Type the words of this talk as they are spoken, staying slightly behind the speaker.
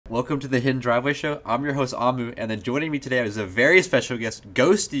Welcome to the Hidden Driveway Show. I'm your host, Amu, and then joining me today is a very special guest,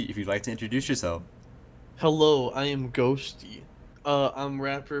 Ghosty, if you'd like to introduce yourself. Hello, I am Ghosty. I'm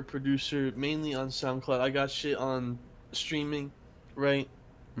rapper, producer, mainly on SoundCloud. I got shit on streaming, right?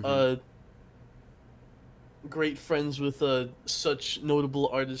 Mm-hmm. Uh, Great friends with such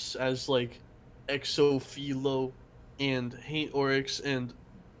notable artists as like EXO, Philo, and Hate Oryx, and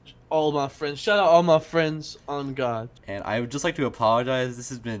all my friends. Shout out all my friends on God. And I would just like to apologize. This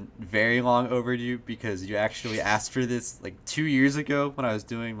has been very long overdue because you actually asked for this like 2 years ago when I was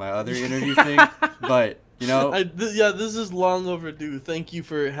doing my other interview thing. But, Yeah, this is long overdue. Thank you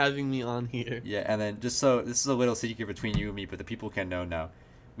for having me on here. yeah, and then just so this is a little secret between you and me, but the people can know now.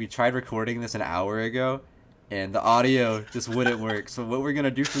 We tried recording this an hour ago, and the audio just wouldn't work. So what we're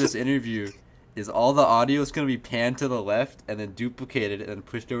gonna do for this interview is all the audio is gonna be panned to the left and then duplicated and then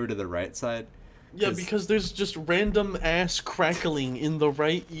pushed over to the right side. Yeah, because there's just random ass crackling in the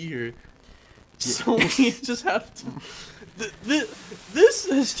right ear. So we just have to. This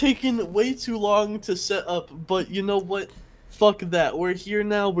has taken way too long to set up, but you know what? Fuck that. We're here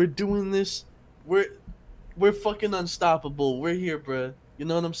now. We're doing this. We're fucking unstoppable. We're here, bruh. You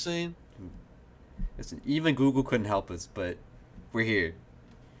know what I'm saying? Listen, even Google couldn't help us, but we're here.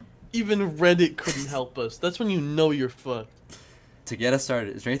 Even Reddit couldn't help us. That's when you know you're fucked. To get us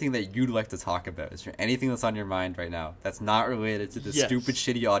started, is there anything that you'd like to talk about? Is there anything that's on your mind right now that's not related to the stupid,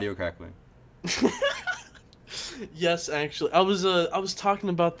 shitty audio crackling? Yes, actually, I was talking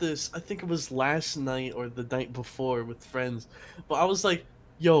about this. I think it was last night or the night before with friends, but I was like,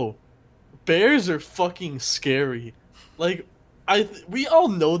 "Yo, bears are fucking scary." Like, we all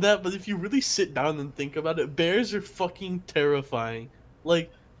know that, but if you really sit down and think about it, bears are fucking terrifying. Like,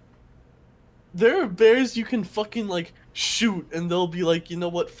 there are bears you can fucking like shoot, and they'll be like, "You know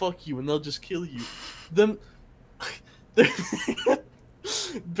what? Fuck you," and they'll just kill you. Them,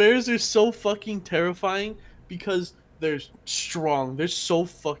 bears are so fucking terrifying. Because they're strong. They're so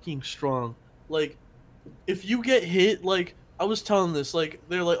fucking strong. Like, if you get hit, like, I was telling this, like,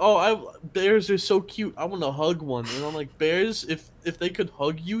 they're like, oh, bears are so cute. I want to hug one. And I'm like, bears, if they could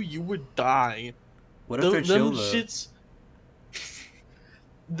hug you, you would die. What if they're chill, though?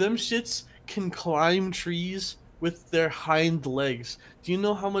 Them shits can climb trees with their hind legs. Do you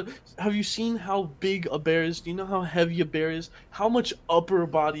know how much? Have you seen how big a bear is? Do you know how heavy a bear is? How much upper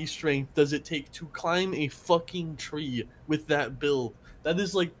body strength does it take to climb a fucking tree with that build? That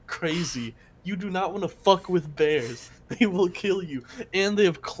is like crazy. You do not want to fuck with bears. They will kill you. And they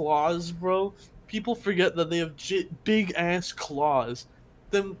have claws, bro. People forget that they have big ass claws.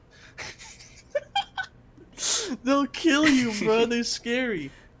 Them they'll kill you, bro. They're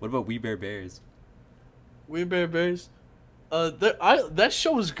scary. What about We Bare Bears? We Bare Bears. That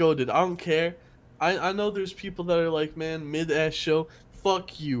show is goated. I don't care. I know there's people that are like, man, mid-ass show.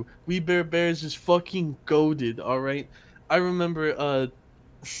 Fuck you. We Bare Bears is fucking goated, alright? I remember,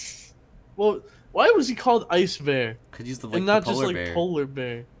 well, why was he called Ice Bear? Because he's and not just like bear. Polar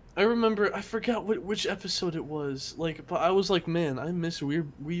Bear. I remember, I forgot which episode it was. Like, but I was like, man, I miss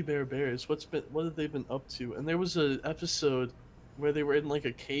We Bare Bears. What have they been up to? And there was a episode where they were in like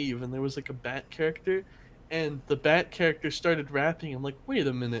a cave and there was like a bat character. And the bat character started rapping. I'm like, wait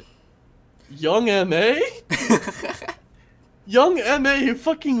a minute. Young M.A.? Young M.A.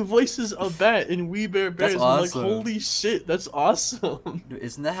 fucking voices a bat in We Bare Bears. That's awesome. I'm like, holy shit, that's awesome.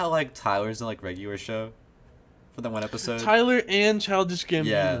 Isn't that how, like, Tyler's in, like, regular show? For that one episode? Tyler and Childish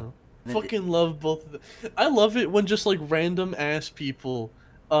Gambino. Yeah. Fucking love both of them. I love it when just, like, random ass people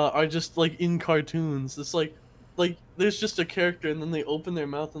are just, like, in cartoons. It's like, there's just a character and then they open their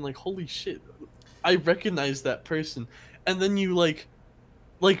mouth and, like, holy shit. I recognize that person, and then you like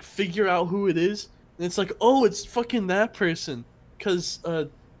figure out who it is, and it's like, oh, it's fucking that person. Cause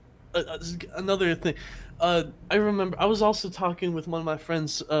another thing, I remember I was also talking with one of my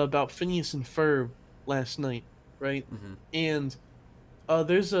friends about Phineas and Ferb last night, right? Mm-hmm. And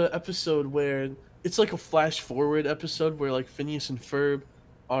there's a episode where it's like a flash forward episode where like Phineas and Ferb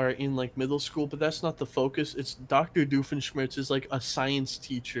are in like middle school, but that's not the focus. It's Dr. Doofenshmirtz is like a science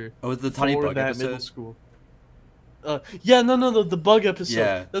teacher. Oh, the Tiny Bug that episode? Middle school. Yeah, no, the bug episode.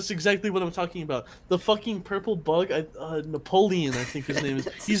 Yeah. That's exactly what I'm talking about. The fucking purple bug, Napoleon, I think his name is.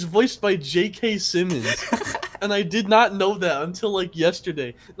 He's voiced by J.K. Simmons. And I did not know that until like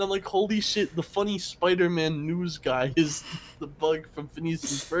yesterday. And I'm like, holy shit, the funny Spider-Man news guy is the bug from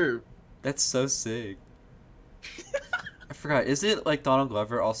Phineas and Ferb. That's so sick. I forgot. Is it like Donald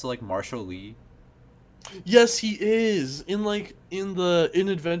Glover also like Marshall Lee? Yes, he is. In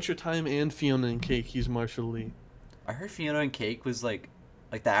Adventure Time and Fiona and Cake, he's Marshall Lee. I heard Fiona and Cake was like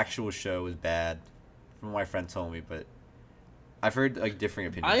the actual show was bad, from what my friend told me, but I've heard like differing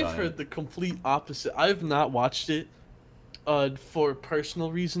opinions I've on heard it. the complete opposite. I've not watched it for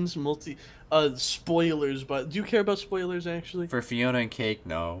personal reasons, spoilers, but do you care about spoilers actually? For Fiona and Cake,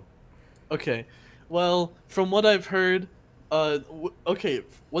 no. Okay. Well, from what I've heard, okay,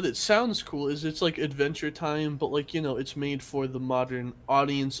 what it sounds cool is it's like Adventure Time, but like, you know, it's made for the modern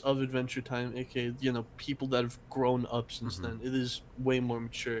audience of Adventure Time, aka, you know, people that have grown up since then. It is way more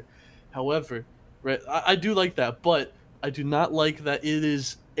mature. However, right, I do like that, but I do not like that it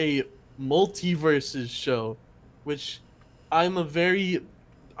is a multiverses show, which I'm a very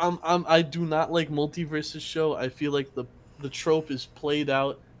I do not like multiverses show. I feel like the trope is played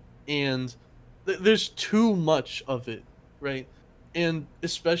out and there's too much of it, right? And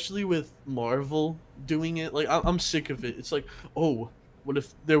especially with Marvel doing it, like I'm sick of it. It's like, oh, what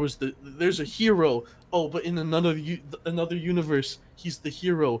if there's a hero? Oh, but in another universe, he's the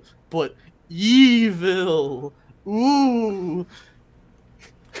hero, but evil. Ooh,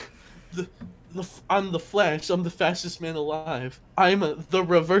 the, I'm the Flash. I'm the fastest man alive. The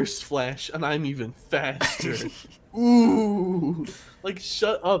reverse Flash, and I'm even faster. Ooh, like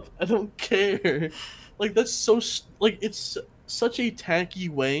shut up! I don't care. Like that's like it's such a tacky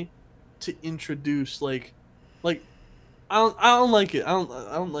way to introduce like I don't like it. I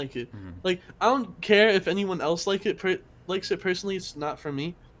don't like it. Like I don't care if anyone else likes it personally. It's not for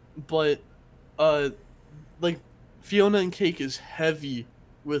me, but uh like Fiona and Cake is heavy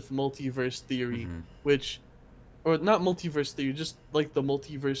with multiverse theory, which or not multiverse theory, just like the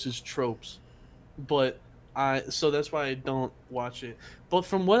multiverse's tropes. But so that's why I don't watch it. But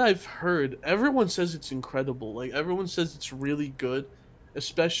from what I've heard, everyone says it's incredible. Like everyone says it's really good.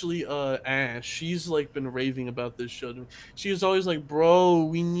 Especially Ash. She's like been raving about this show. She is always like, "Bro,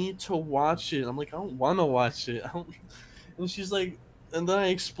 we need to watch it." I'm like, "I don't want to watch it." I don't... And she's like, and then I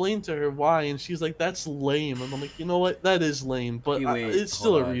explained to her why, and she's like, "That's lame." And I'm like, "You know what? That is lame, but Hey, wait, it's hold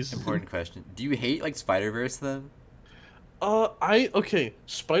still a on. reason." Important question. Do you hate like Spiderverse then? Okay,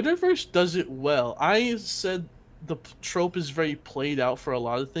 Spiderverse does it well. I said the trope is very played out for a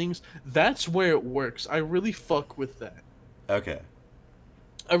lot of things. That's where it works. I really fuck with that. Okay.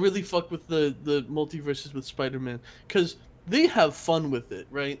 I really fuck with the multiverses with Spider-Man because they have fun with it,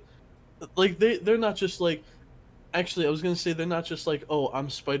 right? Like they're not just like. Actually, I was gonna say they're not just like, oh, I'm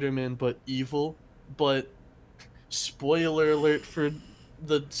Spider-Man but evil, but spoiler alert for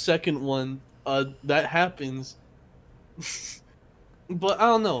the second one, that happens. But I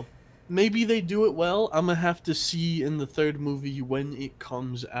don't know. Maybe they do it well. I'm gonna have to see in the third movie when it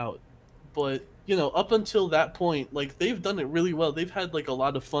comes out. But, you know, up until that point, like they've done it really well. They've had like a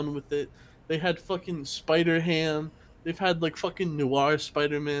lot of fun with it. They had fucking Spider-Ham. They've had like fucking noir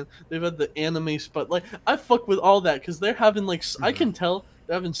Spider-Man. They've had the anime like I fuck with all that cuz they're having like I can tell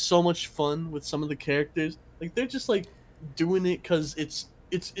they're having so much fun with some of the characters. Like they're just like doing it cuz it's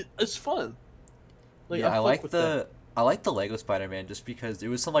fun. Like Yeah, I fuck with that. I like the Lego Spider-Man just because it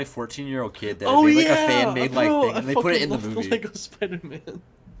was some like 14-year-old kid that Oh made like yeah, a fan made like bro, thing and they put it in the fucking love movie. Lego Spider-Man.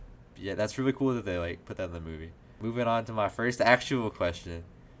 Yeah, that's really cool that they like put that in the movie. Moving on to my first actual question.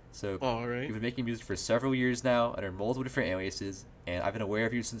 So All right. you've been making music for several years now under multiple different aliases, and I've been aware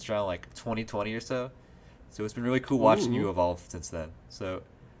of you since around like 2020 or so. So it's been really cool watching you Ooh. evolve since then. So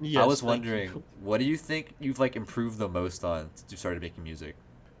Yes, I was thank you. wondering, what do you think you've like improved the most on since you started making music?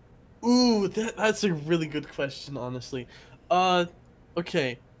 Ooh, that's a really good question, honestly.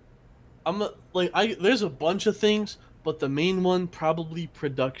 Okay. There's a bunch of things, but the main one probably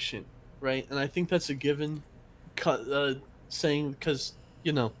production, right? And I think that's a given saying because,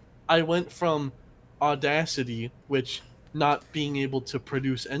 you know, I went from Audacity, which not being able to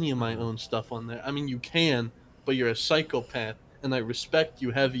produce any of my own stuff on there. I mean, you can, but you're a psychopath, and I respect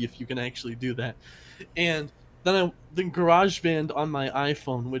you heavy if you can actually do that. And then GarageBand on my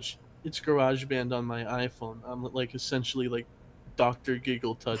iPhone, which it's GarageBand on my iPhone. I'm like essentially like Dr.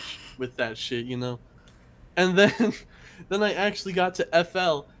 Giggle Touch with that shit, you know. And then then I actually got to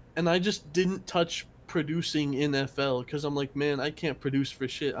FL, and I just didn't touch producing in FL because I'm like, man, I can't produce for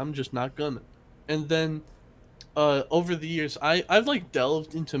shit. I'm just not gonna. And then over the years, I've like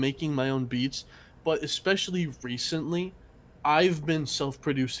delved into making my own beats, but especially recently, I've been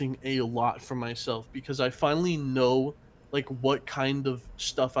self-producing a lot for myself because I finally know like what kind of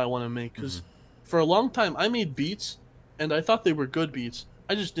stuff I want to make. Because for a long time, I made beats, and I thought they were good beats.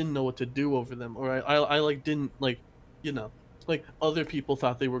 I just didn't know what to do over them, or I like didn't like, you know, like other people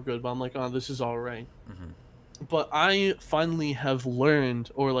thought they were good, but I'm like, oh, this is all right. But I finally have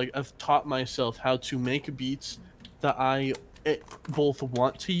learned, or like I've taught myself how to make beats that both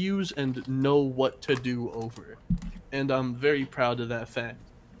want to use and know what to do over. And I'm very proud of that fact.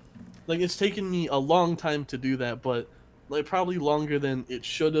 Like it's taken me a long time to do that, but like probably longer than it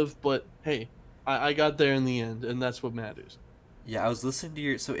should have, but hey, I got there in the end, and that's what matters. Yeah, I was listening to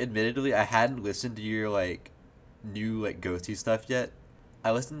your. So, admittedly, I hadn't listened to your like new like ghosty stuff yet.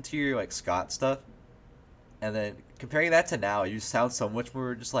 I listened to your like Scott stuff, and then comparing that to now, you sound so much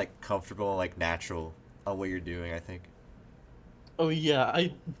more just like comfortable and like natural on what you're doing. I think. Oh yeah,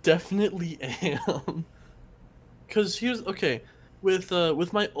 I definitely am. Cause here's okay,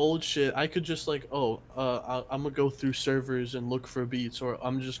 with my old shit, I could just like, I'm gonna go through servers and look for beats, or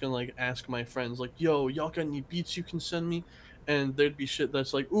I'm just gonna like ask my friends like, yo, y'all got any beats you can send me? And there'd be shit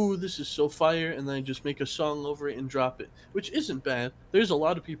that's like, ooh, this is so fire, and then I just make a song over it and drop it, which isn't bad. There's a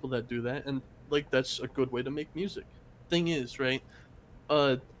lot of people that do that, and like that's a good way to make music. Thing is, right?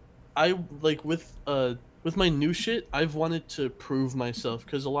 Uh, I like with my new shit, I've wanted to prove myself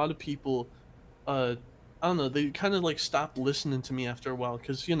because a lot of people uh I don't know, they kind of like stopped listening to me after a while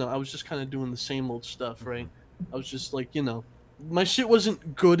because I was just kind of doing the same old stuff, Mm-hmm. right? I was just like, my shit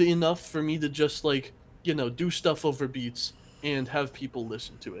wasn't good enough for me to just like, do stuff over beats and have people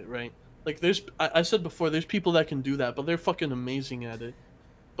listen to it, right? Like I said before, there's people that can do that, but they're fucking amazing at it.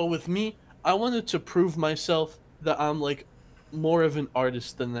 But with me, I wanted to prove myself that I'm like more of an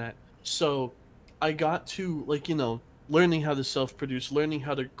artist than that. So I got to like, learning how to self-produce, learning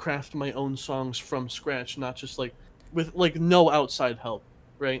how to craft my own songs from scratch, not just like with like no outside help,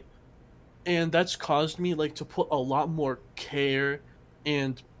 right? And that's caused me like to put a lot more care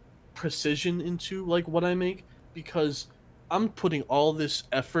and precision into like what I make because I'm putting all this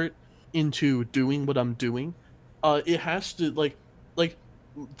effort into doing what I'm doing. It has to like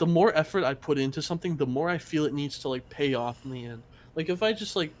the more effort I put into something, the more I feel it needs to like pay off in the end. Like if I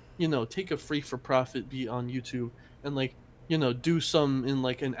just like, take a free for profit beat on YouTube and like, do some in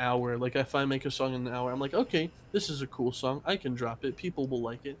like an hour. Like if I make a song in an hour, I'm like, okay, this is a cool song. I can drop it. People will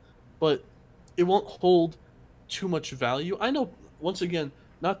like it. But it won't hold too much value. I know once again,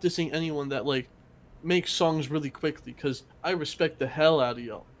 not dissing anyone that like makes songs really quickly because I respect the hell out of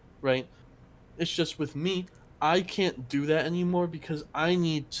y'all, right? It's just with me, I can't do that anymore because I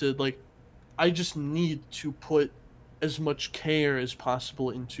need to like I just need to put as much care as possible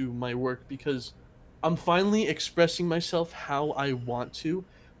into my work because I'm finally expressing myself how I want to.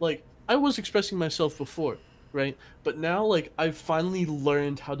 Like I was expressing myself before, right? But now like I've finally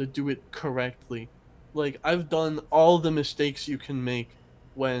learned how to do it correctly. Like I've done all the mistakes you can make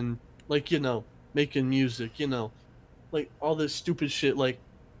when like, making music, like all this stupid shit like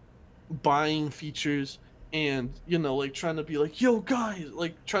buying features and like trying to be like, yo guys,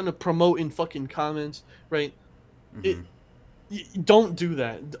 like trying to promote in fucking comments, right? Mm-hmm. It don't do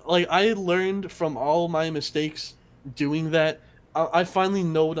that. Like I learned from all my mistakes doing that. I finally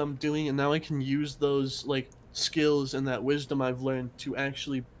know what I'm doing, and now I can use those like skills and that wisdom I've learned to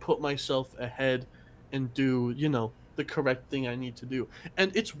actually put myself ahead and do the correct thing I need to do,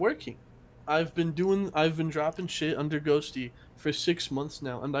 and it's working. I've been dropping shit under Ghosty for 6 months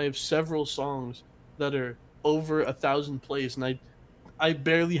now, and I have several songs that are over 1,000 plays, and I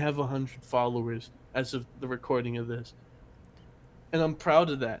barely have 100 followers as of the recording of this, and I'm proud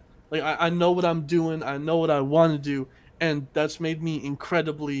of that. Like I know what I'm doing, I know what I want to do, and that's made me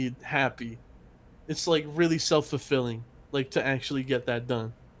incredibly happy. It's like really self-fulfilling, like to actually get that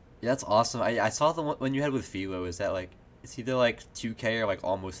done. Yeah, that's awesome. I saw the one you had with Philo. Is that like it's either like 2K or like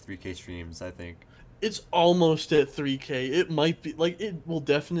almost 3K streams? I think. It's almost at 3K. It might be like it will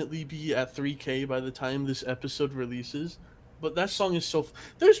definitely be at 3K by the time this episode releases. But that song is so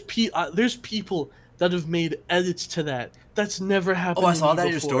there's people that have made edits to that. That's never Oh, happened I to saw me that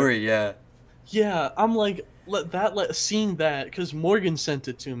in your before. story. Yeah. Yeah, I'm like seeing that because Morgan sent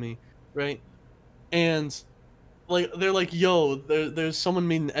it to me, right? And like they're like, "Yo, there's someone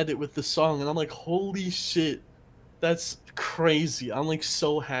made an edit with the song," and I'm like, "Holy shit, that's crazy!" I'm like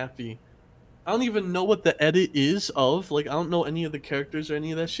so happy. I don't even know what the edit is of. Like I don't know any of the characters or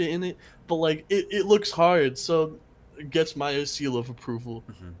any of that shit in it, but like it looks hard, so it gets my seal of approval.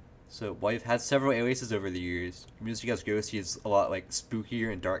 Mm-hmm. So while you've had several aliases over the years, your music as Ghosty is a lot like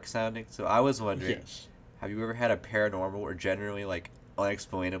spookier and dark sounding. So I was wondering, Yes. have you ever had a paranormal or generally like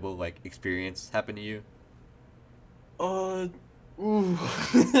unexplainable like experience happen to you? Uh, ooh,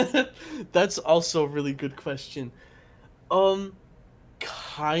 that's also a really good question. Um,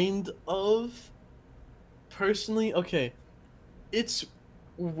 kind of. Personally, okay, it's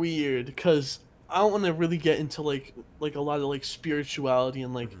weird because I don't want to really get into like a lot of like spirituality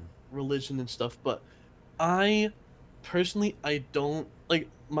and like Mm-hmm. religion and stuff, but I personally I don't like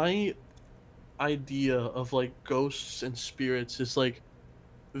my idea of like ghosts and spirits is like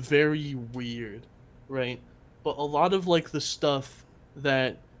very weird, right? But a lot of like the stuff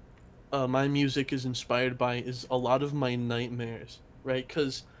that my music is inspired by is a lot of my nightmares, right?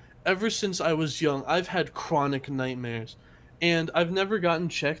 Because ever since I was young, I've had chronic nightmares, and I've never gotten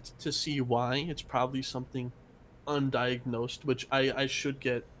checked to see why. It's probably something undiagnosed, which I should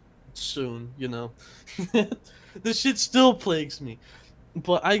get soon, you know. This shit still plagues me.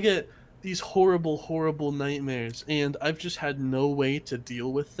 But I get these horrible, horrible nightmares, and I've just had no way to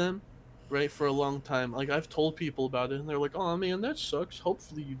deal with them, right, for a long time. Like, I've told people about it, and they're like, oh man, that sucks.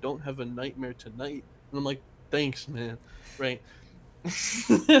 Hopefully you don't have a nightmare tonight. And I'm like, thanks, man, right?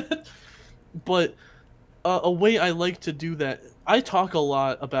 But a way I like to do that, I talk a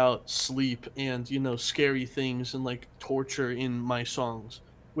lot about sleep and, you know, scary things and, like, torture in my songs,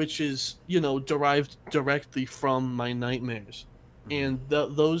 which is, you know, derived directly from my nightmares. And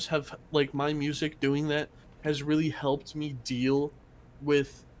those have, like, my music doing that has really helped me deal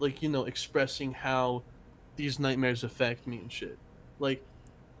with, like, you know, expressing how these nightmares affect me and shit. Like,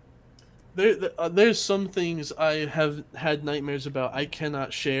 there's some things I have had nightmares about I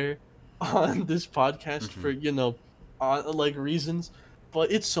cannot share on this podcast for, you know, like, reasons,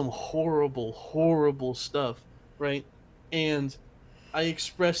 but it's some horrible, horrible stuff, right? And I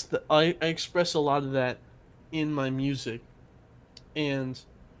express a lot of that in my music, and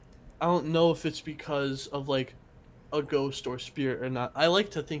I don't know if it's because of, like, a ghost or spirit or not. I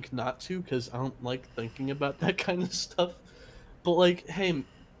like to think not to, because I don't like thinking about that kind of stuff. But, like, hey,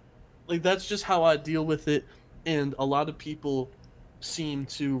 like, that's just how I deal with it, and a lot of people seem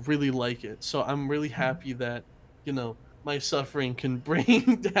to really like it. So I'm really happy that, you know, my suffering can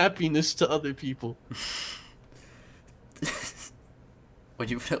bring happiness to other people. When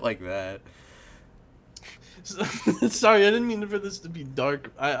you put it like that. Sorry, I didn't mean for this to be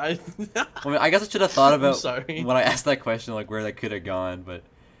dark. I mean, I guess I should have thought about sorry. when I asked that question, like, where that could have gone, but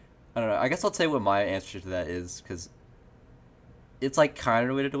I don't know. I guess I'll tell you what my answer to that is, because it's, like, kind of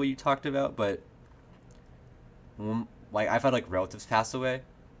related to what you talked about, but like, I've had, like, relatives pass away,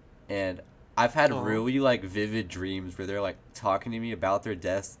 and I've had really, like, vivid dreams where they're, like, talking to me about their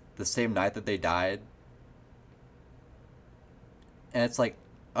deaths the same night that they died. And it's like,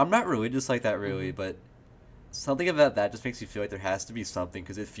 I'm not religious like that, really, but something about that just makes me feel like there has to be something,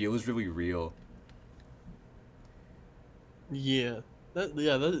 because it feels really real. Yeah.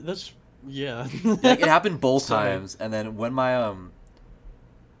 That's... Yeah. Like, it happened both times, and then when my,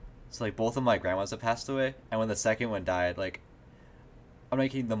 so, like, both of my grandmas have passed away, and when the second one died, like, I'm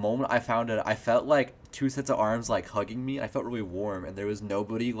making the moment I found it, I felt like two sets of arms, like, hugging me, and I felt really warm, and there was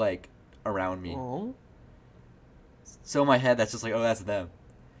nobody, like, around me. Aww. So in my head, that's just like, oh, that's them.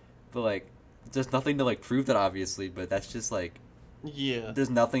 But, like, there's nothing to, like, prove that, obviously, but that's just, like, yeah, there's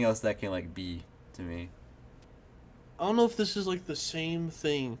nothing else that can, like, be to me. I don't know if this is, like, the same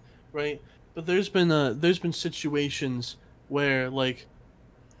thing, right? But there's been situations where, like,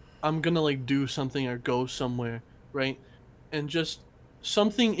 I'm gonna, like, do something or go somewhere, right? And just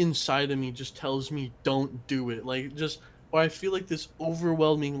something inside of me just tells me don't do it. Like, just, or I feel like this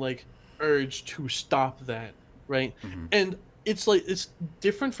overwhelming, like, urge to stop that, right? And it's, like, it's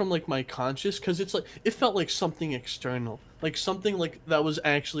different from, like, my conscious, because it's, like, it felt like something external. Like, something, like, that was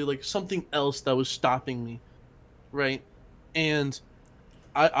actually, like, something else that was stopping me, right? And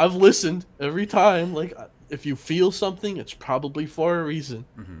I've listened every time. Like, if you feel something, it's probably for a reason.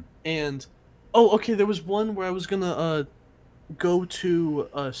 And, oh, okay, there was one where I was gonna go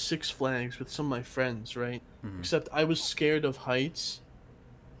to Six Flags with some of my friends, right? Except I was scared of heights.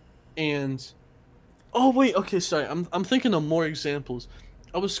 And, oh wait, okay, sorry, I'm thinking of more examples.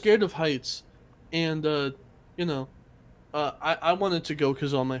 I was scared of heights, and you know, I wanted to go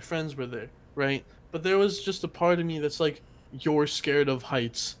because all my friends were there, right? But there was just a part of me that's like, you're scared of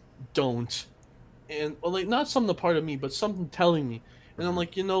heights, don't. And, well, like, not some of the part of me, but something telling me. And I'm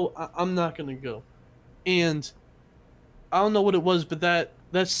like, you know, I'm not gonna go. And I don't know what it was, but that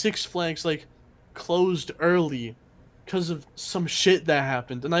Six Flags, like, closed early because of some shit that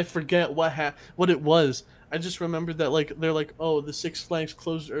happened, and I forget what it was. I just remembered that, like, they're like, oh, the Six Flags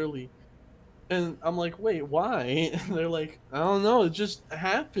closed early. And I'm like, wait, why? And they're like, I don't know, it just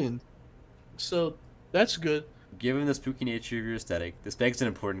happened. So, that's good. Given the spooky nature of your aesthetic, this begs an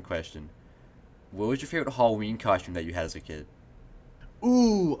important question. What was your favorite Halloween costume that you had as a kid?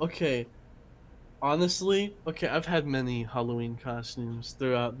 Ooh, okay. Honestly, okay, I've had many Halloween costumes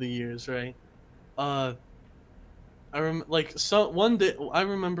throughout the years, right? One day I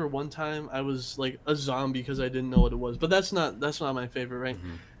remember one time I was like a zombie because I didn't know what it was, but that's not my favorite, right?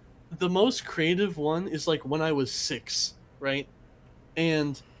 The most creative one is like when I was 6, right?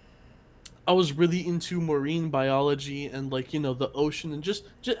 And I was really into marine biology and, like, you know, the ocean and just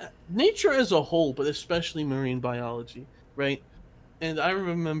nature as a whole, but especially marine biology, right? And I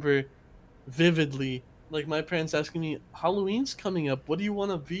remember vividly, like my parents asking me, Halloween's coming up, what do you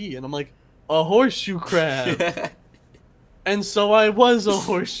want to be? And I'm like, a horseshoe crab. And so I was a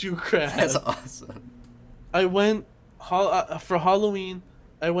horseshoe crab. That's awesome. I went for Halloween.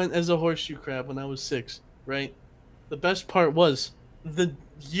 I went as a horseshoe crab when I was 6. Right. The best part was the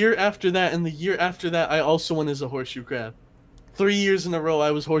year after that, and the year after that, I also went as a horseshoe crab. 3 years in a row,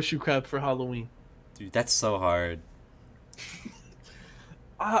 I was horseshoe crab for Halloween. Dude, that's so hard.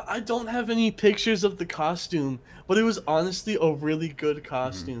 I don't have any pictures of the costume, but it was honestly a really good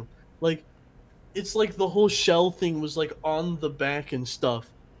costume. Like, it's like the whole shell thing was like on the back and stuff,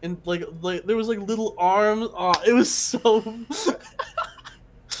 and like there was like little arms. Oh, it was so,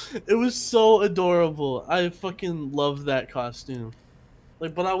 it was so adorable. I fucking loved that costume.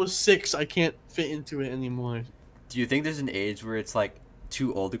 Like, but I was 6. I can't fit into it anymore. Do you think there's an age where it's like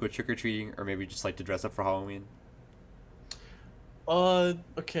too old to go trick or treating, or maybe just like to dress up for Halloween?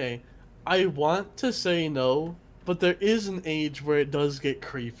 Okay. I want to say no, but there is an age where it does get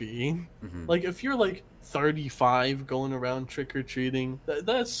creepy. Like, if you're like 35 going around trick or treating,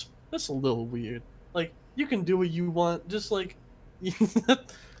 that's a little weird. Like, you can do what you want, just like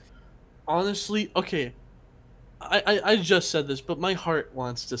honestly, okay. I just said this, but my heart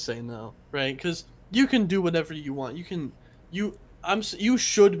wants to say no, right? Because you can do whatever you want. You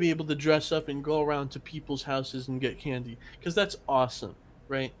should be able to dress up and go around to people's houses and get candy, because that's awesome,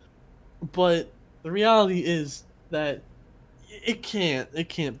 right? But the reality is that it can't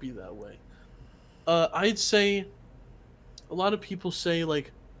be that way. I'd say a lot of people say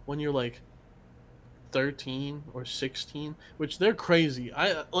like when you're like 13 or 16, which they're crazy.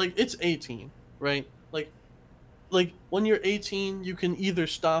 I like it's 18, right? Like when you're 18, you can either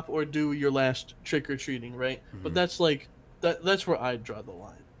stop or do your last trick or treating, right? But that's like that's where I draw the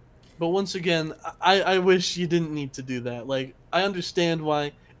line. But once again, I wish you didn't need to do that. Like, I understand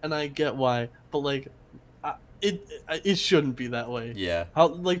why and I get why, but like it shouldn't be that way. Yeah. How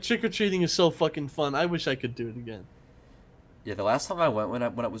like trick or treating is so fucking fun. I wish I could do it again. Yeah, the last time I went when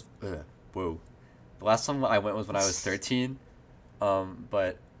I was whoa. The last time I went was when I was 13.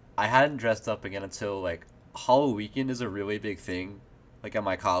 But I hadn't dressed up again until like Halloweekend is a really big thing, like at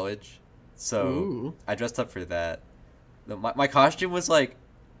my college. So Ooh. I dressed up for that. My costume was like,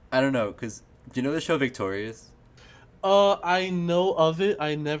 I don't know, cause do you know the show Victorious? I know of it.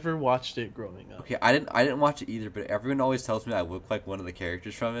 I never watched it growing up. Okay, I didn't watch it either, but everyone always tells me I look like one of the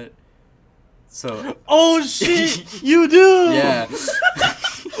characters from it. So oh shit, you do. Yeah.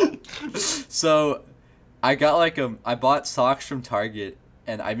 So I got like I bought socks from Target,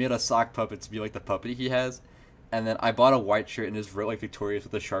 and I made a sock puppet to be like the puppet he has, and then I bought a white shirt and just wrote like Victorious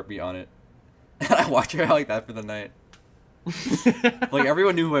with a Sharpie on it, and I walked around like that for the night. Like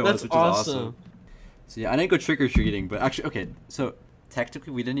everyone knew who I was, which was awesome. So yeah, I didn't go trick or treating, but actually, okay. So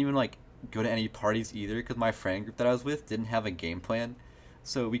technically, we didn't even like go to any parties either, because my friend group that I was with didn't have a game plan.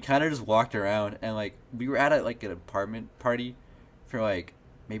 So we kind of just walked around, and like we were at like an apartment party for like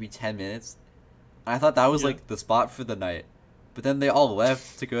maybe 10 minutes. And I thought that was like the spot for the night, but then they all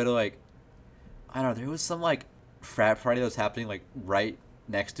left to go to like, I don't know. There was some like frat party that was happening like right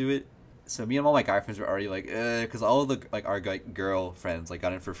next to it. So me and all my guy friends were already like, because all of the like our like girl friends like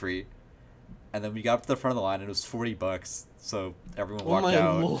got in for free. And then we got up to the front of the line, and it was $40. So everyone walked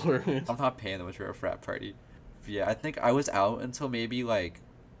out. Oh my lord! I'm not paying that much for a frat party. But yeah, I think I was out until maybe like,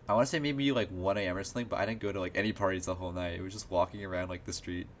 I want to say maybe like 1 a.m. or something. But I didn't go to like any parties the whole night. It was just walking around like the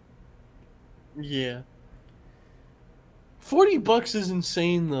street. Yeah. $40 is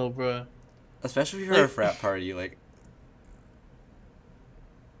insane though, bruh. Especially if you're at a frat party, like.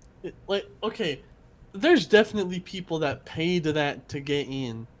 Like, okay, there's definitely people that paid that to get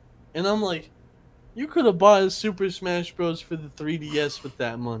in, and I'm like, you could have bought a Super Smash Bros. For the 3DS with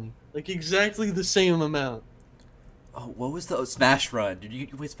that money. Like, exactly the same amount. Oh, what was the Smash Run? Did you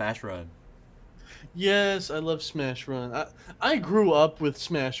play Smash Run? Yes, I love Smash Run. I grew up with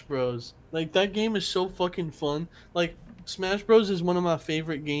Smash Bros. Like, that game is so fucking fun. Like, Smash Bros. Is one of my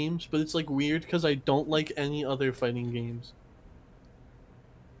favorite games, but it's, like, weird because I don't like any other fighting games.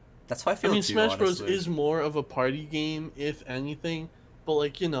 That's how I feel. I mean, too, Smash honestly. Bros. Is more of a party game, if anything. But,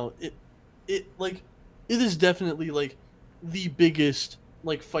 like, you know, it is definitely, like, the biggest,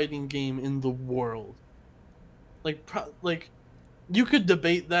 like, fighting game in the world. Like, you could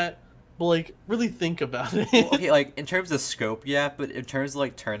debate that, but, like, really think about it. Well, okay, like, in terms of scope, yeah, but in terms of,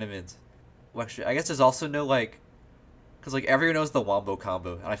 like, tournaments, well, actually, I guess there's also no, like, because, like, everyone knows the Wombo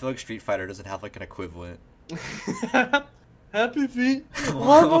combo, and I feel like Street Fighter doesn't have, like, an equivalent. Happy Feet,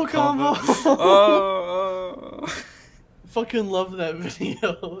 Wombo combo. Oh. Fucking love that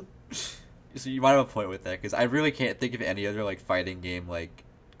video. So you might have a point with that, because I really can't think of any other, like, fighting game, like,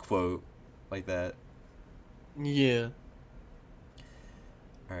 quote, like that. Yeah.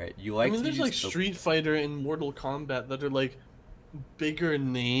 All right, you I like mean, to there's use like Street Fighter and Mortal Kombat that are like bigger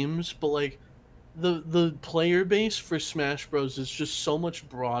names, but like the player base for Smash Bros is just so much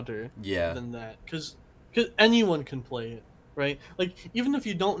broader yeah. than that, cuz anyone can play it, right? Like even if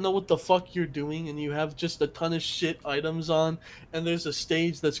you don't know what the fuck you're doing and you have just a ton of shit items on and there's a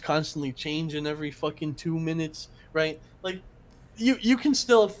stage that's constantly changing every fucking 2 minutes, right? Like you can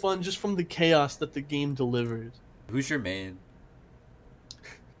still have fun just from the chaos that the game delivers. Who's your main?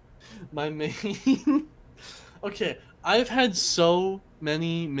 My main Okay, I've had so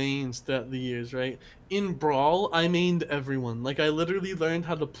many mains throughout the years, right? In Brawl, I mained everyone. Like, I literally learned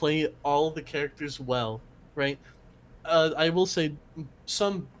how to play all the characters well, right? I will say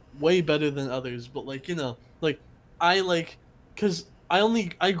some way better than others, but like, like, I like, cause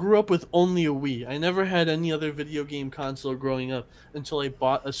I grew up with only a Wii. I never had any other video game console growing up until I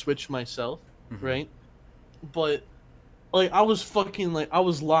bought a Switch myself, Hmm. right? But like I was fucking like I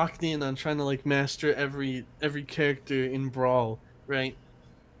was locked in on trying to like master every character in Brawl, right?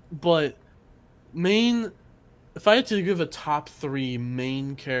 But main if I had to give a top 3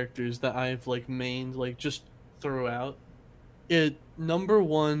 main characters that I've like mained like just throughout, it number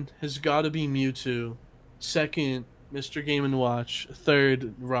 1 has got to be Mewtwo, second Mr. Game and Watch,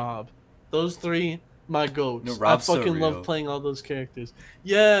 third Rob. Those 3 my No, goats. I Rob's so fucking love real. playing all those characters.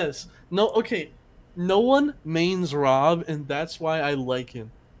 Yes. No, okay. No one mains Rob and that's why I like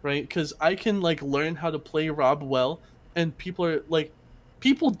him, right? Cuz I can like learn how to play Rob well and people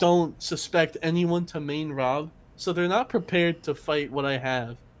don't suspect anyone to main Rob, so they're not prepared to fight what I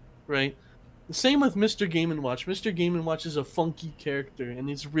have, right? Same with Mr. Game and Watch. Mr. Game and Watch is a funky character, and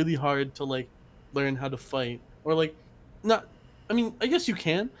it's really hard to like learn how to fight or like not. I mean, I guess you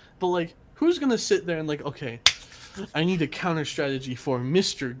can, but like, who's gonna sit there and like, okay, I need a counter strategy for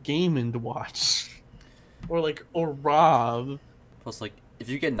Mr. Game and Watch, or Rob. Plus, like, if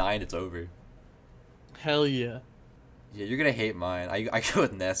you get 9, it's over. Hell yeah, Yeah, you're gonna hate mine. I go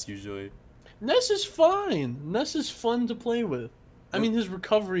with Ness usually. Ness is fine. Ness is fun to play with. I Nope. mean, his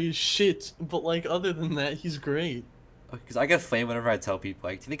recovery is shit, but like other than that, he's great. Because I get flamed whenever I tell people.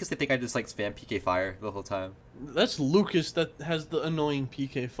 Like, do you think 'cause they think I just like spam PK fire the whole time? That's Lucas that has the annoying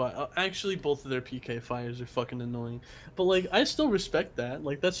PK fire. Actually, both of their PK fires are fucking annoying. But like, I still respect that.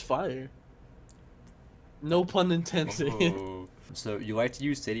 Like, that's fire. No pun intended. Oh. So you like to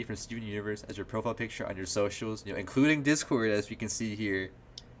use Sadie from Steven Universe as your profile picture on your socials, including Discord, as we can see here.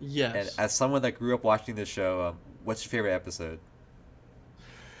 And Yes. as someone that grew up watching this show, what's your favorite episode?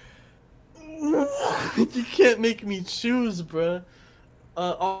 You can't make me choose, bruh.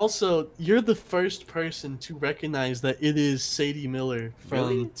 Also, you're the first person to recognize that it is Sadie Miller from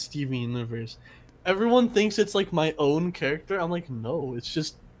Really? Steven Universe. Everyone thinks it's like my own character. I'm like, no, it's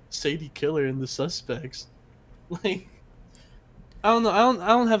just Sadie Killer and the Suspects. Like, I don't know. I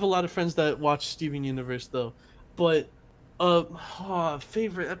don't have a lot of friends that watch Steven Universe though, but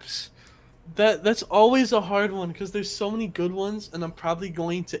favorite episode. That's always a hard one because there's so many good ones, and I'm probably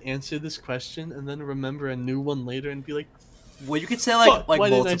going to answer this question and then remember a new one later and be like, Well, you could say "Fuck, like why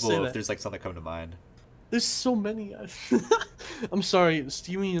didn't I say multiple if that?" there's like something that come to mind. There's so many. I'm sorry.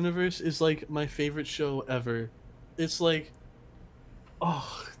 Steven Universe is like my favorite show ever. It's like,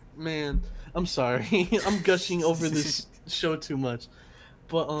 oh man, I'm sorry. I'm gushing over this show too much,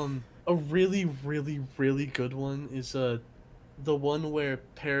 but a really, really, really good one is the one where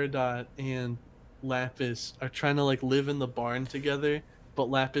Peridot and Lapis are trying to like live in the barn together, but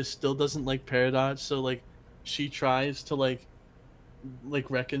Lapis still doesn't like Peridot, so like she tries to like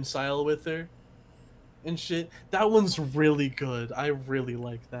reconcile with her and shit. That one's really good. I really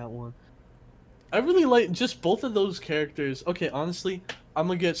like that one. I really like just both of those characters. Okay, honestly, I'm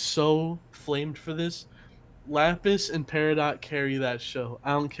gonna get so flamed for this. Lapis and Peridot carry that show.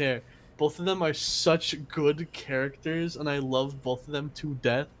 I don't care. Both of them are such good characters, and I love both of them to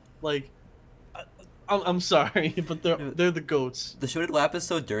death. Like, I'm sorry, but they're the goats. The show did Lapis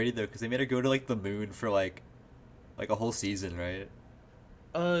so dirty though, because they made her go to like the moon for like a whole season, right?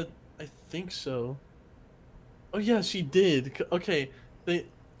 I think so. Oh yeah, she did. Okay,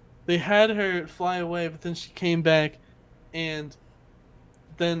 they had her fly away, but then she came back, and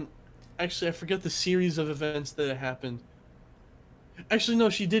then actually I forget the series of events that happened. Actually, no,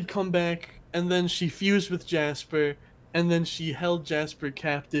 she did come back, and then she fused with Jasper, and then she held Jasper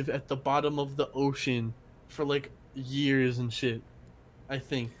captive at the bottom of the ocean for like years and shit. I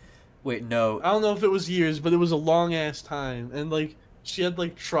think. Wait, no. I don't know if it was years, but it was a long ass time, and like she had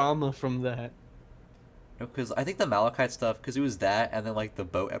like trauma from that. No, because I think the Malachite stuff, because it was that, and then like the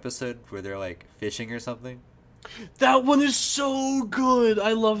boat episode where they're like fishing or something. That one is so good.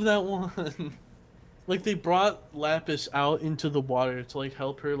 I love that one. Like they brought Lapis out into the water to like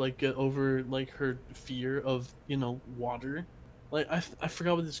help her like get over like her fear of, you know, water. Like I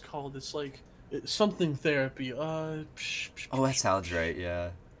forgot what it's called. It's like something therapy. Oh, that sounds right. Yeah.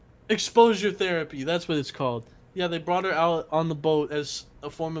 Exposure therapy. That's what it's called. Yeah, they brought her out on the boat as a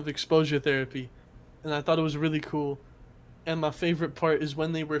form of exposure therapy, and I thought it was really cool. And my favorite part is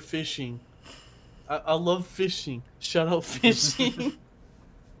when they were fishing. I love fishing. Shout out fishing.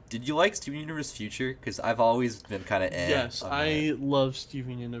 Did you like Steven Universe Future? Because I've always been kind of Yes, I love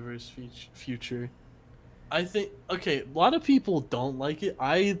Steven Universe Future. I think okay, a lot of people don't like it.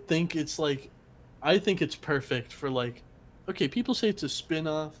 I think it's perfect for like, okay, people say it's a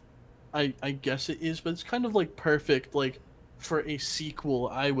spin-off. I guess it is, but it's kind of like perfect like for a sequel,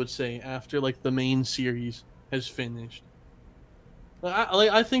 I would say, after like the main series has finished.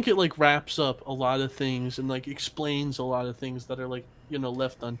 I think it like wraps up a lot of things and like explains a lot of things that are like, you know,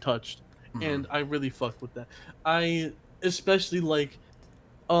 left untouched, and I really fuck with that. I especially like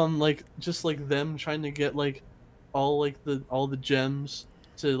just like them trying to get like all the gems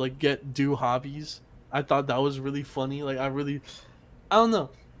to like do hobbies. I thought that was really funny. Like I don't know.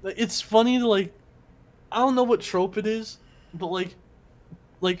 It's funny to like, I don't know what trope it is, but like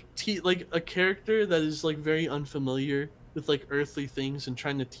a character that is like very unfamiliar with like earthly things and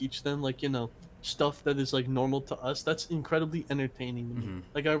trying to teach them like, you know, stuff that is like normal to us. That's incredibly entertaining to me.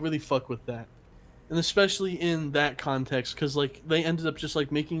 Like I really fuck with that. And especially in that context, because like they ended up just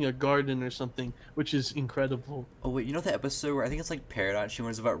like making a garden or something, which is incredible. Oh wait, you know the episode where I think it's like Paradox, she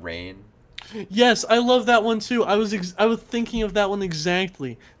learns about rain? Yes, I love that one too. I was thinking of that one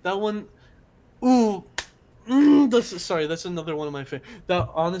exactly. That one, ooh, that's another one of my favorite. That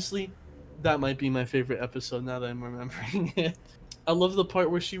honestly, that might be my favorite episode now that I'm remembering it. I love the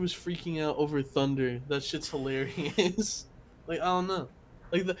part where she was freaking out over thunder. That shit's hilarious. Like I don't know,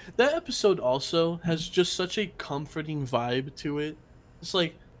 like that episode also has just such a comforting vibe to it. It's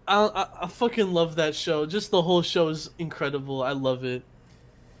like I fucking love that show. Just the whole show is incredible. I love it.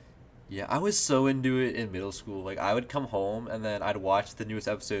 Yeah, I was so into it in middle school. Like, I would come home and then I'd watch the newest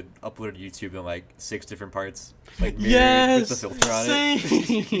episode uploaded to YouTube in like 6 different parts, like mirrored with the filter on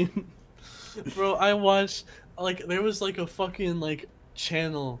same. Bro, I watched like there was like a fucking like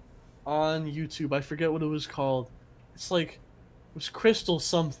channel on YouTube. I forget what it was called. It's like it was Crystal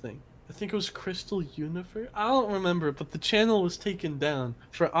something. I think it was Crystal Universe. I don't remember, but the channel was taken down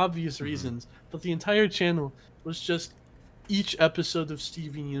for obvious reasons. But the entire channel was just each episode of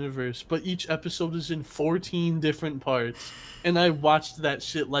Steven Universe, but each episode is in 14 different parts, and I watched that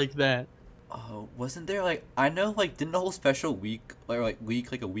shit like that. Oh, wasn't there like, I know like, didn't the whole special week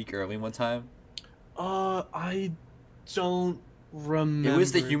leak like a week early one time? I don't remember. It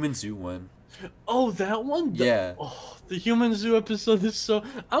was the Human Zoo one. Oh, that one? Yeah. Oh, the Human Zoo episode is so...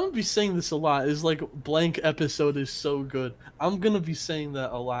 I'm gonna be saying this a lot. Is like, blank episode is so good. I'm gonna be saying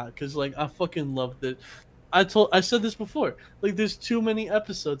that a lot, because like, I fucking loved it. I said this before. Like, there's too many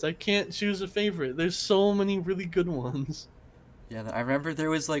episodes. I can't choose a favorite. There's so many really good ones. Yeah, I remember there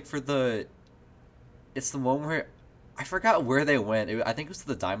was like it's the one where I forgot where they went. I think it was to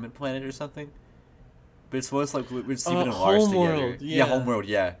the Diamond Planet or something. But it's supposed like with Steven and Lars together. Yeah, Homeworld.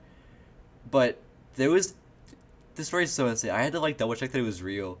 Yeah. But there was, this story is so insane. I had to like double check that it was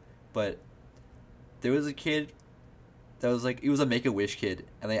real. But there was a kid that was like, he was a Make-A-Wish kid,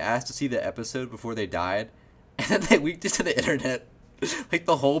 and they asked to see the episode before they died, and then they leaked it to the internet, like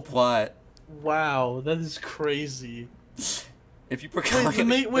the whole plot. Wow, that is crazy. If you forgot,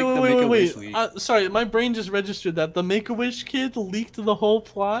 wait. Sorry, my brain just registered that the Make-A-Wish kid leaked the whole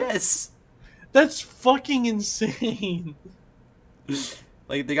plot. Yes, that's fucking insane.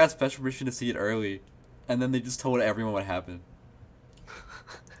 Like, they got special permission to see it early, and then they just told everyone what happened.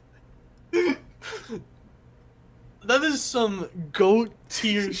 That is some GOAT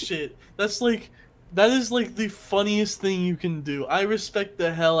tier shit. That is like the funniest thing you can do. I respect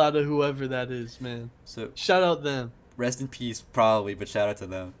the hell out of whoever that is, man. So shout out them. Rest in peace, probably, but shout out to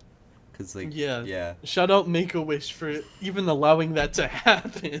them. Cause like, yeah. Shout out Make-A-Wish for even allowing that to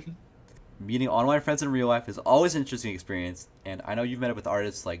happen. Meeting online friends in real life is always an interesting experience, and I know you've met up with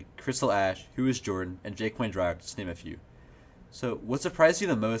artists like Crystal Ash, Who Is Jordan, and Jake Wayne Drive, just to name a few. So, what surprised you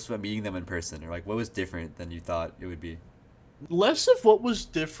the most about meeting them in person, or like what was different than you thought it would be? Less of what was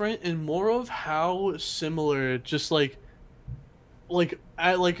different and more of how similar. Just like,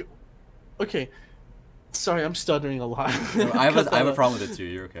 okay. Sorry, I'm stuttering a lot. No, I have a problem with it too.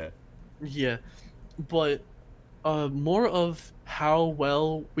 You're okay. Yeah, but more of how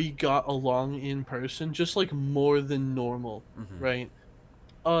well we got along in person, just like more than normal, right?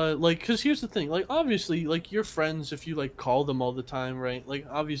 Like, cause here's the thing, like, obviously, like, you're friends if you like call them all the time, right? Like,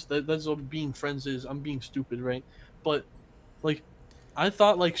 obviously, that's what being friends is. I'm being stupid, right? But like, I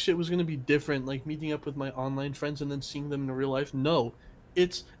thought like shit was gonna be different, like meeting up with my online friends and then seeing them in real life. No,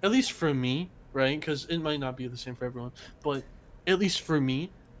 it's at least for me, right? Because it might not be the same for everyone, but at least for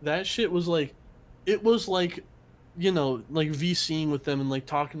me, that shit was like, it was like, like VCing with them and like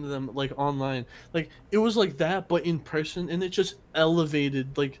talking to them like online. Like it was like that, but in person, and it just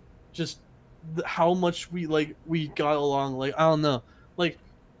elevated like just how much we got along. Like I don't know, like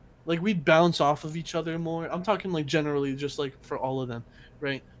we'd bounce off of each other more. I'm talking like generally, just like for all of them,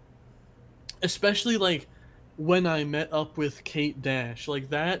 right? Especially like when I met up with Kate Dash, like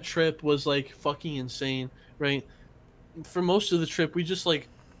that trip was like fucking insane, right? For most of the trip, we just like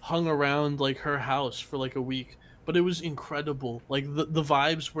hung around like her house for like a week, but it was incredible. Like the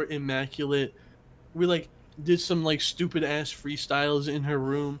vibes were immaculate. We like did some like stupid ass freestyles in her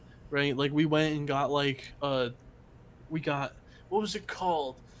room, right? Like we went and got like we got, what was it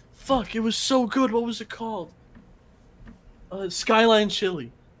called? Fuck, it was so good. What was it called? Skyline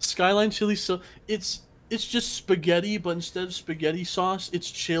chili. Skyline chili. So it's just spaghetti, but instead of spaghetti sauce, it's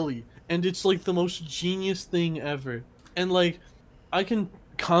chili, and it's like the most genius thing ever. And like, I can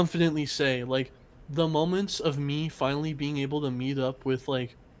confidently say like the moments of me finally being able to meet up with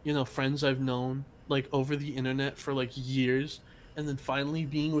like friends I've known like over the internet for like years, and then finally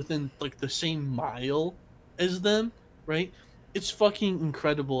being within like the same mile as them, right? It's fucking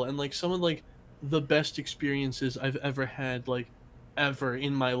incredible, and like some of like the best experiences I've ever had, like ever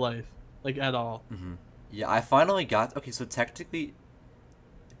in my life, like at all. Hmm. Yeah, I finally got. Okay, so technically,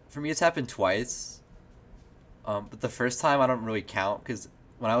 for me, it's happened twice. But the first time I don't really count because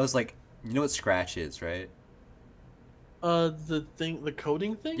when I was like, you know what Scratch is, right? The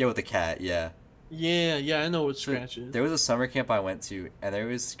coding thing. Yeah, with the cat. Yeah. Yeah, yeah, I know what So Scratch is. there was a summer camp I went to, and there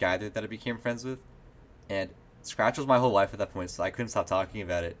was this guy there that I became friends with, and Scratch was my whole life at that point, so I couldn't stop talking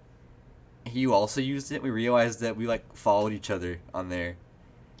about it. He also used it. We realized that we like followed each other on there,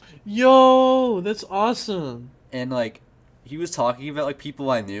 Yo, that's awesome. and like he was talking about like people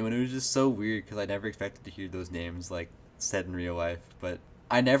I knew, and it was just so weird because I never expected to hear those names like said in real life. But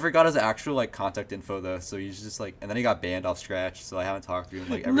I never got his actual like contact info though, so he's just like, and then he got banned off Scratch, so I haven't talked to him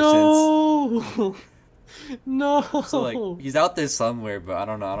like ever since. No, So like no. he's out there somewhere, but I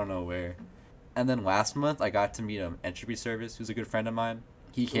don't know where. And then last month I got to meet Entropy Service, who's a good friend of mine.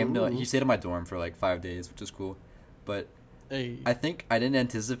 He Ooh. stayed in my dorm for like 5 days, which was cool. But Hey. I think I didn't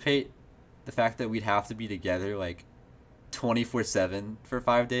anticipate the fact that we'd have to be together like 24/7 for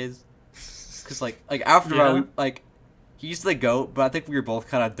 5 days. Cause like after a while, Yeah. like he's the goat, but I think we were both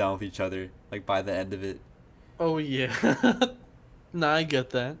kind of done with each other. Like by the end of it, Oh yeah. Nah, I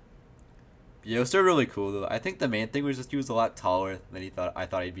get that. yeah, it was still really cool though. I think the main thing was just he was a lot taller than I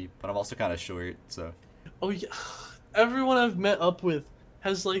thought he'd be, but I'm also kind of short, so. Oh yeah. Everyone I've met up with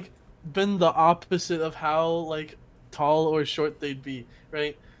has like been the opposite of how like tall or short they'd be,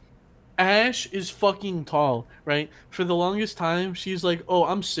 right? Ash is fucking tall, right? For the longest time, she's like, "Oh,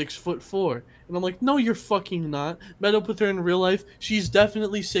 I'm 6'4," and I'm like, "No, you're fucking not." Met up with her in real life, she's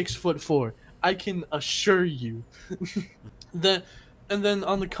definitely 6'4." I can assure you. that, and then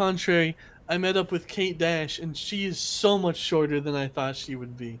on the contrary, I met up with Kate Dash, and she is so much shorter than I thought she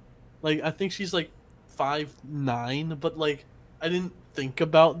would be. Like, I think she's like 5'9", but like, I didn't think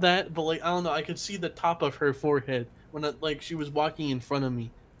about that. But like, I don't know, I could see the top of her forehead when like she was walking in front of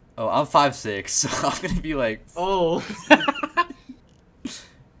me. Oh, I'm 5'6", so I'm gonna be like, Oh,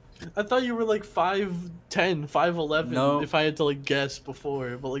 I thought you were like 5'10", 5'11", no, if I had to like guess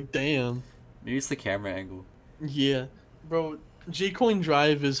before, but like damn. maybe it's the camera angle. Yeah. Bro, J-Coin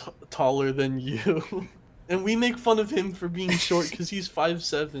Drive is taller than you. And we make fun of him for being short because he's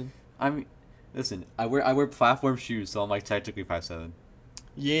 5'7". I mean, listen, I wear platform shoes, so I'm like technically 5'7".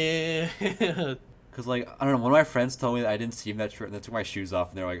 Yeah. Cause like I don't know, one of my friends told me that I didn't seem that short, and they took my shoes off,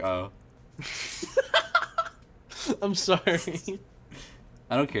 and they're like, "Oh, I'm sorry.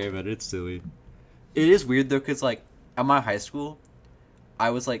 I don't care about it. It's silly." It is weird though, cause like at my high school, I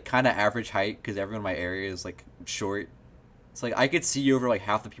was like kind of average height, cause everyone in my area is like short. It's like I could see over like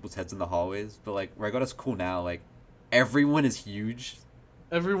half the people's heads in the hallways, but like where I go to school now, like everyone is huge.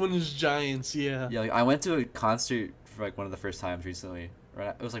 Everyone is giants, yeah. Yeah, like I went to a concert for like one of the first times recently.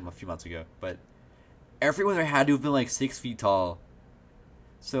 Right, it was like a few months ago, but everyone there had to have been like 6 feet tall.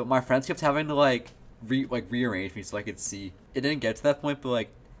 So my friends kept having to like rearrange me so I could see. It didn't get to that point, but like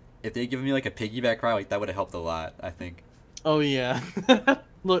if they'd given me like a piggyback ride, like that would have helped a lot, I think. Oh yeah.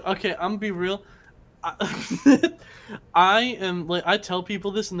 Look, okay, I'm gonna be real. I, I am like, I tell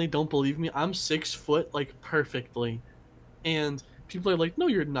people this and they don't believe me. I'm 6 foot like perfectly, and people are like, no,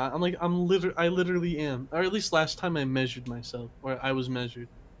 you're not. I'm like, I literally am, or at least last time I measured myself, or I was measured,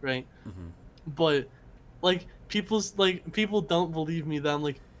 right? Mm-hmm. But like people don't believe me that I'm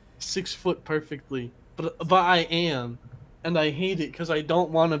like 6 foot perfectly, but I am, and I hate it because I don't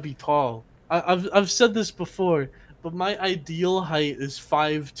want to be tall. I've said this before, but my ideal height is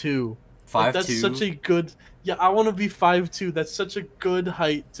 5'2". Like Five that's such two. a good, yeah, I want to be 5'2". That's such a good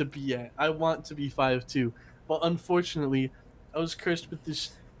height to be at. I want to be 5'2", but unfortunately, I was cursed with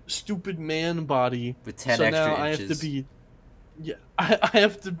this stupid man body, With 10 so extra now I have to inches. be, yeah, I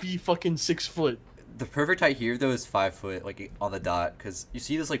have to be fucking 6 foot. The perfect height here though is 5 foot, like on the dot. Cause you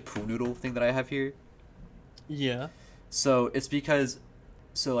see this like poo noodle thing that I have here. Yeah. So it's because,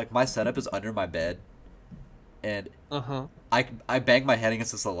 so like my setup is under my bed, and Uh-huh. I bang my head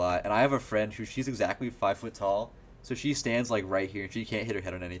against this a lot. And I have a friend who she's exactly 5 foot tall, so she stands like right here and she can't hit her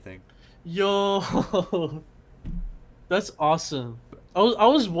head on anything. Yo, that's awesome. I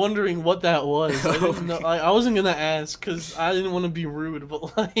was wondering what that was. I didn't know. I wasn't gonna ask because I didn't want to be rude,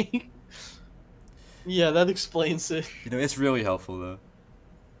 but like, yeah, that explains it. You know, it's really helpful though.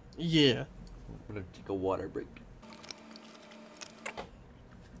 Yeah. I'm gonna take a water break.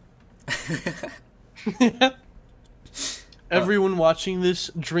 Everyone watching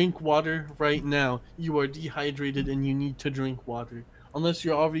this, drink water right now. You are dehydrated and you need to drink water. Unless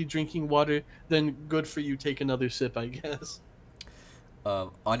you're already drinking water, then good for you. Take another sip, I guess.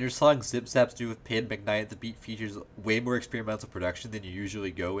 On your song Zip Zap's Do with Payne McKnight, the beat features way more experimental production than you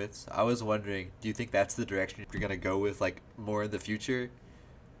usually go with. So I was wondering, do you think that's the direction you're gonna go with, like more in the future,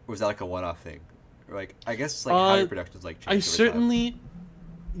 or is that like a one-off thing? Or like, I guess like how your productions like I change over time. certainly,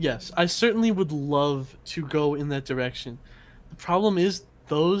 yes, I certainly would love to go in that direction. The problem is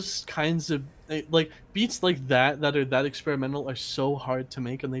those kinds of like beats like that are that experimental are so hard to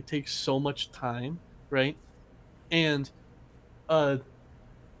make and they take so much time, right? And uh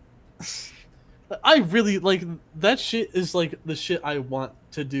I really like that shit is like the shit I want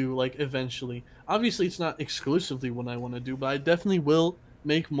to do like eventually. Obviously it's not exclusively what I want to do, but I definitely will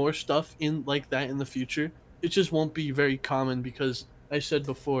make more stuff in like that in the future. It just won't be very common because I said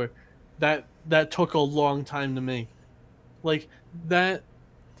before that took a long time to make. Like that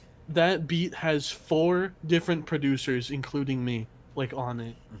that beat has 4 different producers including me like on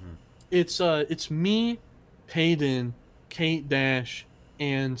it. Hmm. It's me, Payden, Kate Dash,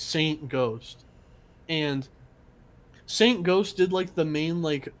 and Saint Ghost. And Saint Ghost did like the main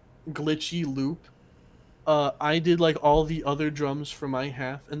like glitchy loop. I did like all the other drums for my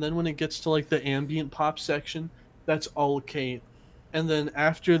half, and then when it gets to like the ambient pop section, that's all Kate. And then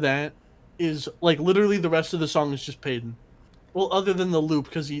after that is like literally the rest of the song is just Payden. Well, other than the loop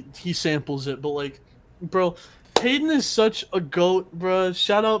because he samples it, but like, bro, Payden is such a goat, bro.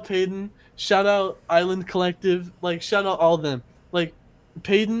 Shout out Payden. Shout out Island Collective. Like, shout out all of them. Like,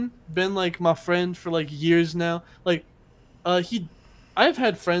 Payden been like my friend for like years now. Like, I've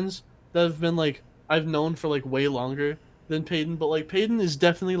had friends that have been like I've known for like way longer than Payden, but like Payden is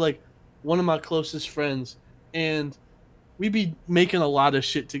definitely like one of my closest friends, and we be making a lot of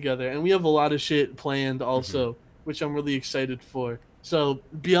shit together, and we have a lot of shit planned Hmm. also, which I'm really excited for. So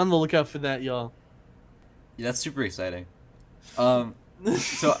be on the lookout for that, y'all. Yeah, that's super exciting. Um,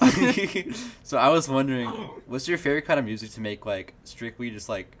 so so I was wondering, what's your favorite kind of music to make, like strictly just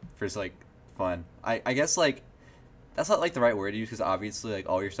like for like fun? I guess like that's not like the right word to use because obviously like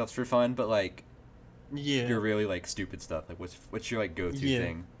all your stuff's for fun, but like Yeah, your really like stupid stuff. Like what's your like go to yeah.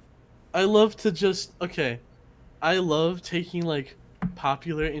 thing? I love to just okay. I love taking like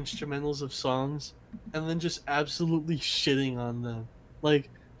popular instrumentals of songs and then just absolutely shitting on them. Like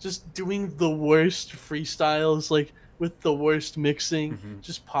just doing the worst freestyles like with the worst mixing Hmm.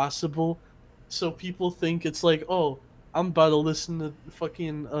 just possible so people think it's like, "Oh, I'm about to listen to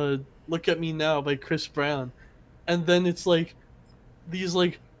fucking Look at Me Now by Chris Brown." And then it's like these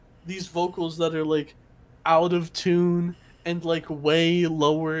vocals that are like out of tune and like way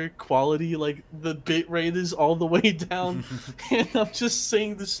lower quality, like the bit rate is all the way down and I'm just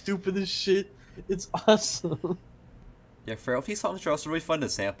saying the stupidest shit. It's awesome. Yeah, Feralfi songs are also really fun to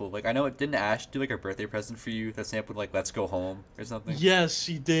sample. Like I know it didn't Ash do like a birthday present for you that sampled like "Let's Go Home" or something. Yes,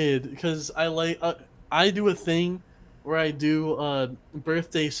 she did because I do a thing where I do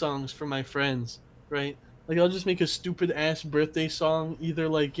birthday songs for my friends, right? Like I'll just make a stupid ass birthday song, either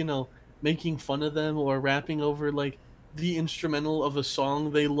like, making fun of them or rapping over like the instrumental of a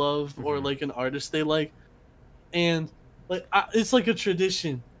song they love or Hmm. like an artist they like. And like it's like a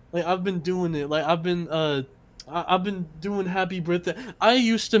tradition. Like I've been doing it. Like I've been doing happy birthday. I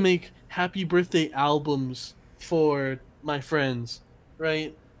used to make happy birthday albums for my friends,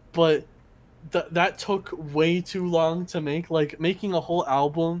 right? But that took way too long to make. Like making a whole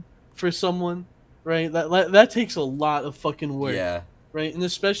album for someone, right? That takes a lot of fucking work, Yeah. right? And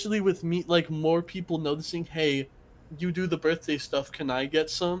especially with me, like more people noticing, hey, you do the birthday stuff, can I get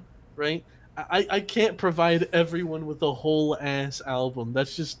some, right? I can't provide everyone with a whole ass album.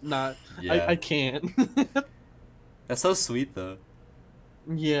 That's just not. Yeah. I can't. That's so sweet though.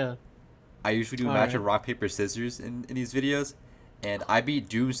 Yeah. I usually do match of rock paper scissors in these videos, and I beat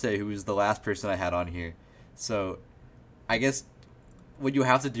Doomsday, who was the last person I had on here. So, I guess what you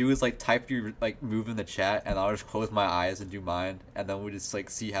have to do is like type your like move in the chat, and I'll just close my eyes and do mine, and then we'll just like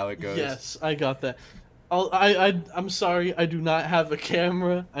see how it goes. Yes, I got that. I'm sorry, I do not have a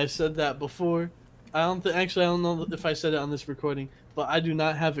camera. I said that before. I don't know if I said it on this recording, but I do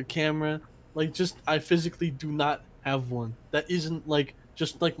not have a camera. Like, just I physically do not have one. That isn't like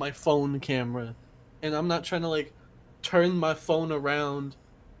just like my phone camera, and I'm not trying to like turn my phone around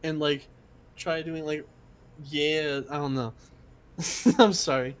and like try doing like, yeah, I don't know. I'm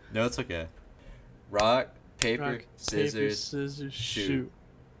sorry. No, it's okay. Rock, paper, Rock, scissors, paper, scissors, shoot.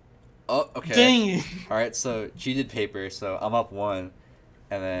 Oh, okay. Dang it. All right, so she did paper, so I'm up one,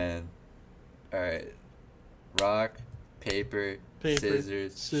 and then, all right, rock, paper,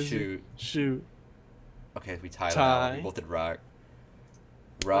 scissors, shoot. Okay, we tied on that Tie. one. We both did rock.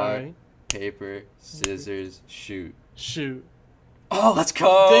 Rock, Alright. paper, scissors, shoot. Shoot. Oh, let's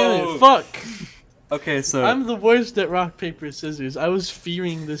go! Damn it, fuck! Okay, so I'm the worst at rock, paper, scissors. I was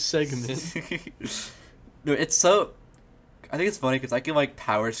fearing this segment. No, it's so. I think it's funny because I can like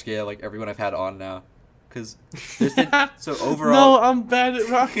power scale like everyone I've had on now, because there's been so overall. No, I'm bad at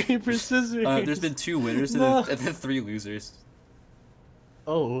rock, paper, scissors. There's been 2 winners No. and then 3 losers.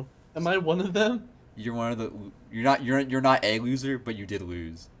 Oh, am I one of them? You're one of the. You're not a loser, but you did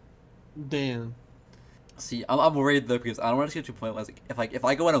lose. Damn. See, I'm worried though because I don't want to get to a point where if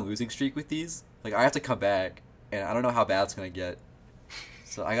I go on a losing streak with these, like I have to come back, and I don't know how bad it's gonna get.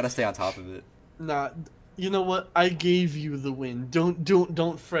 So I gotta stay on top of it. Nah, you know what? I gave you the win.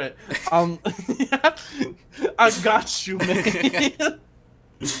 Don't fret. I got you, man.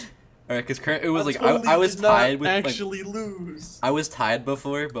 Alright, because it was like totally I was did not tied with actually lose. I was tied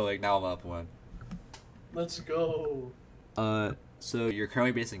before, but like now I'm up 1. Let's go. So you're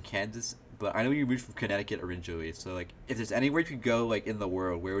currently based in Kansas, but I know you moved from Connecticut originally. So like, if there's anywhere you could go like in the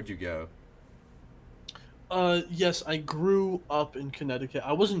world, where would you go? Yes, I grew up in Connecticut.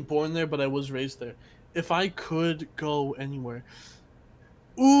 I wasn't born there, but I was raised there. If I could go anywhere.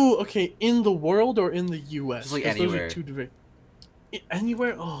 Ooh, okay, in the world or in the US? Just like 'Cause anywhere. Those are 2 different.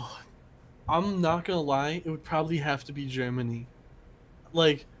 Anywhere? Oh, I'm not gonna lie. It would probably have to be Germany.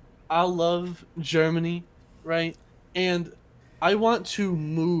 Like, I love Germany, right? And I want to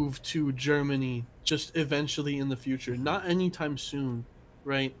move to Germany just eventually in the future. Not anytime soon,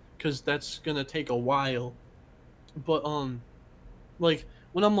 right? Because that's gonna take a while. But like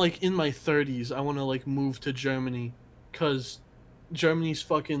when I'm like in my 30s, I want to like move to Germany, cause Germany's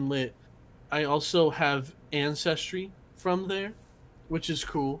fucking lit. I also have ancestry from there, which is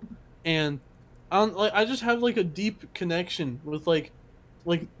cool, and I just have like a deep connection with like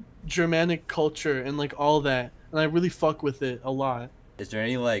Germanic culture and like all that, and I really fuck with it a lot. Is there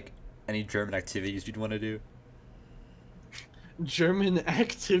any German activities you'd want to do? German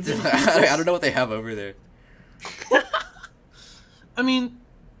activities. I don't know what they have over there. I mean,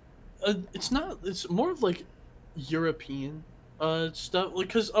 it's not. It's more of like European stuff. Like,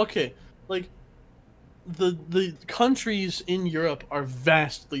 cause okay, like the countries in Europe are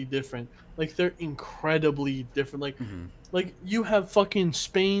vastly different. Like they're incredibly different. Like like you have fucking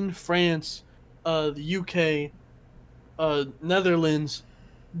Spain, France, the UK, Netherlands,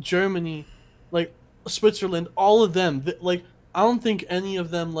 Germany, like Switzerland. All of them. Like I don't think any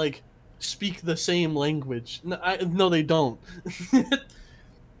of them like speak the same language. No, they don't.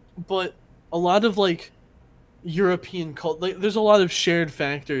 But a lot of like European like, there's a lot of shared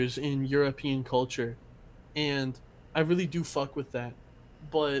factors in European culture, and I really do fuck with that.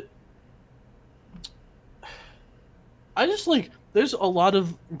 But I just like there's a lot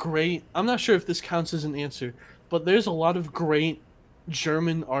of great. I'm not sure if this counts as an answer, but there's a lot of great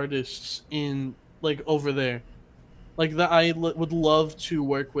German artists in like over there, like that I would love to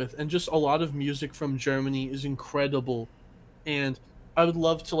work with, and just a lot of music from Germany is incredible, and I would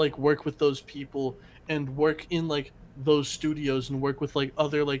love to like work with those people and work in like those studios and work with like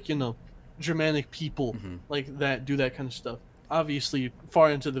other like Germanic people like that do that kind of stuff. Obviously,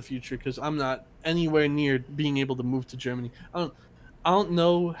 far into the future because I'm not anywhere near being able to move to Germany. I don't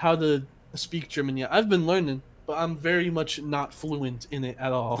know how to speak German yet. I've been learning, but I'm very much not fluent in it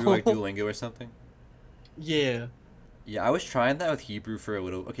at all. Through like Duolingo or something. Yeah. Yeah, I was trying that with Hebrew for a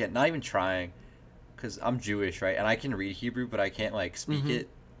little. Okay, not even trying, because I'm Jewish, right? And I can read Hebrew, but I can't like speak Mm-hmm. it.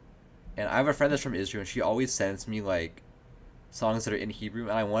 And I have a friend that's from Israel, and she always sends me like songs that are in Hebrew,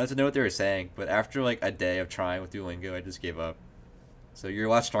 and I wanted to know what they were saying, but after like a day of trying with Duolingo, I just gave up. So you're a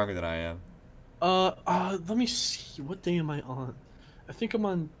lot stronger than I am. Let me see. What day am I on? I think I'm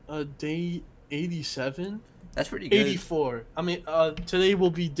on day 87, That's pretty good. 84. I mean, today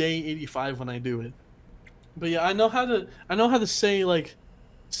will be day 85 when I do it. But yeah, I know how to say like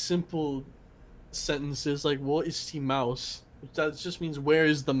simple sentences like "What is die Maus?" That just means "Where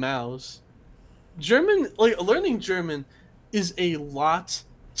is the mouse?" German, like learning German, is a lot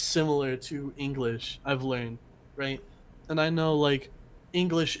similar to English. I've learned, right? And I know like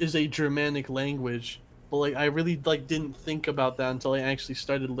English is a Germanic language, but like I really like didn't think about that until I actually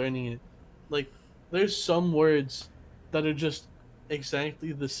started learning it. Like there's some words that are just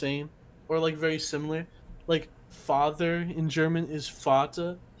exactly the same or like very similar. Like father in German is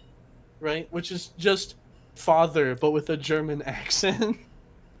Vater, right? Which is just father but with a German accent.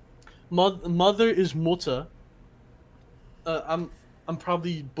 Mother is Mutter. Uh, I'm I'm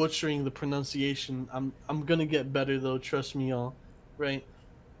probably butchering the pronunciation. I'm gonna get better though. Trust me, y'all. Right?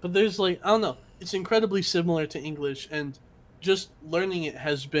 But there's like I don't know. It's incredibly similar to English, and just learning it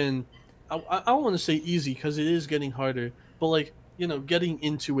has been. I don't want to say easy because it is getting harder, but like getting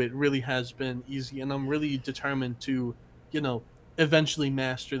into it really has been easy, and I'm really determined to eventually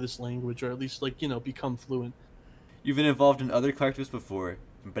master this language, or at least like become fluent. You've been involved in other collectives before,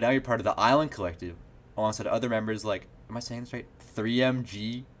 but now you're part of the Island Collective, alongside other members like, am I saying this right?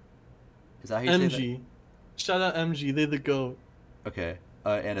 3MG? Is that how you say that? MG, shout out MG. They the goat. Okay,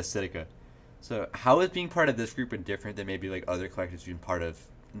 and Acidica. So, how is being part of this group different than maybe like other collectives you've been part of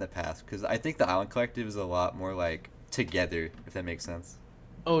in the past? Because I think the Island Collective is a lot more like together, if that makes sense.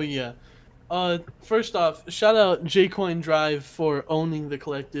 Oh yeah. First off, shout out Jcoin Drive for owning the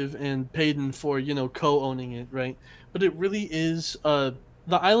collective and Payton for co-owning it, right? But it really is. The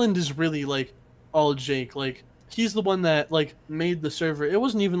island is really like all Jake. Like he's the one that like made the server. It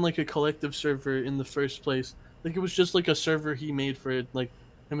wasn't even like a collective server in the first place. Like it was just like a server he made for like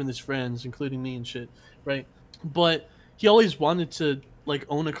him and his friends, including me and shit, right? But he always wanted to like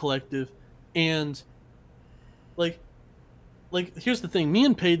own a collective, and like here's the thing, me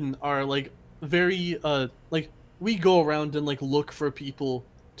and Payton are like very like we go around and like look for people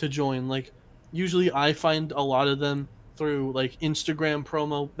to join. Like usually I find a lot of them through like Instagram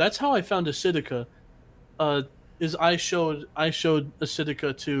promo. That's how I found Acidica. uh is I showed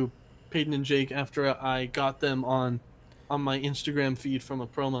Acidica to Payton and Jake after I got them on my Instagram feed from a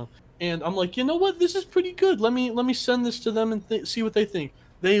promo, and I'm like, you know what, this is pretty good. Let me send this to them and see what they think.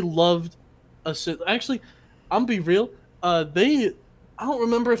 They loved Acidica. Actually, I'm be real. They I don't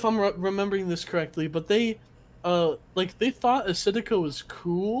remember if I'm remembering this correctly, but like they thought Acidica was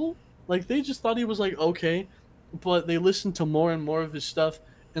cool. Like they just thought he was like okay, but they listened to more and more of his stuff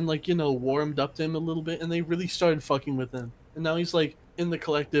and like warmed up to him a little bit, and they really started fucking with him. And now he's like in the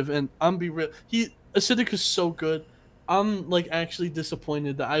collective, and I'm be real. Acidica's so good. I'm like actually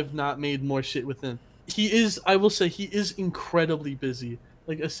disappointed that I've not made more shit with him. He is, I will say, he is incredibly busy.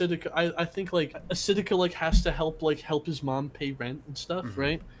 Like Acidica, I think like Acidica like has to help his mom pay rent and stuff, Mm-hmm.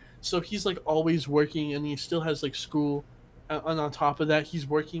 right? So he's like always working, and he still has like school. And on top of that, he's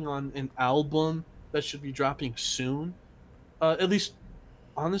working on an album that should be dropping soon. At least,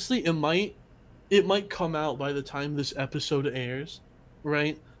 honestly, it might come out by the time this episode airs,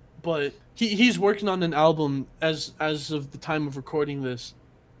 right? But he's working on an album as of the time of recording this,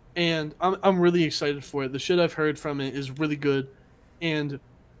 and I'm really excited for it. The shit I've heard from it is really good, and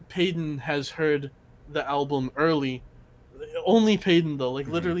Payton has heard the album early. Only Payton though, like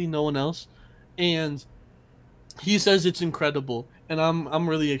Mm-hmm. literally no one else, and he says it's incredible, and I'm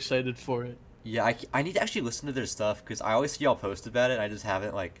really excited for it. Yeah, I need to actually listen to their stuff because I always see y'all post about it and I just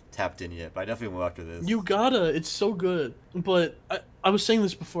haven't like tapped in yet, but I definitely will after this. You gotta, it's so good. But I was saying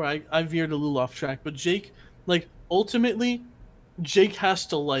this before, I veered a little off track, but Jake, like ultimately, Jake has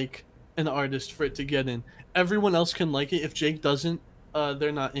to like an artist for it to get in. Everyone else can like it. If Jake doesn't,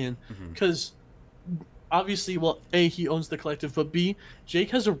 they're not in. Mm-hmm. Because obviously, well, A, he owns the collective, but B, Jake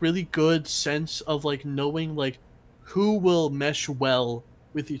has a really good sense of like knowing like who will mesh well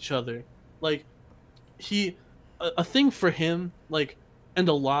with each other. Like he a thing for him, like, and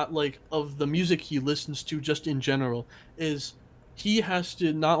a lot like of the music he listens to just in general, is he has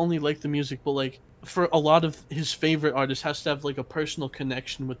to not only like the music, but like for a lot of his favorite artists has to have like a personal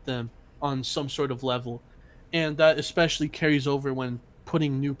connection with them on some sort of level, and that especially carries over when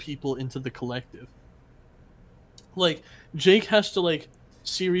putting new people into the collective. Like Jake has to like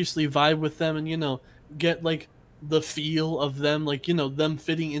seriously vibe with them, and get like the feel of them, like, you know, them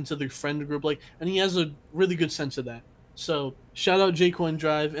fitting into their friend group, like, and he has a really good sense of that. So shout out Jayco and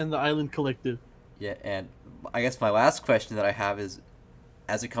Drive and the Island Collective. Yeah, and I guess my last question that I have is,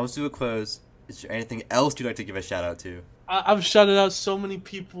 as it comes to a close, is there anything else you'd like to give a shout out to? I've shouted out so many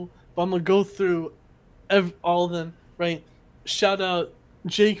people, but I'm gonna go through all of them, right? Shout out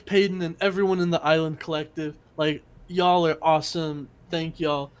Jake, Payton, and everyone in the Island Collective. Like, y'all are awesome. Thank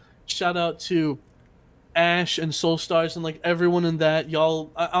y'all. Shout out to Ash and Soul Stars and like everyone in that.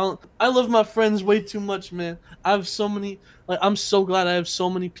 Y'all, I love my friends way too much, man. I have so many. Like, I'm so glad I have so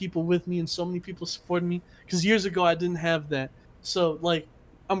many people with me and so many people supporting me. Because years ago I didn't have that. So like,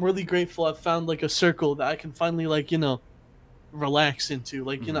 I'm really grateful. I've found like a circle that I can finally, like, you know, relax into.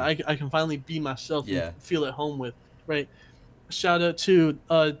 Like, you know, I can finally be myself and feel at home with. Right. Shout out to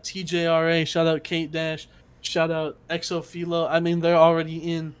TJRA. Shout out Kate Dash. Shout out Exophilo. I mean, they're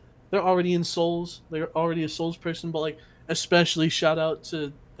already in Souls. They're already a Souls person, but like, especially shout out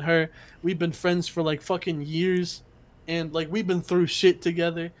to her. We've been friends for like fucking years, and like, we've been through shit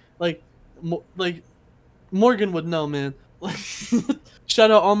together. Like Morgan would know, man. Like,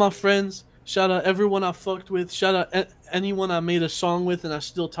 shout out all my friends. Shout out everyone I fucked with. Shout out anyone I made a song with and I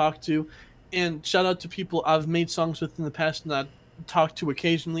still talk to. And shout out to people I've made songs with in the past and I talk to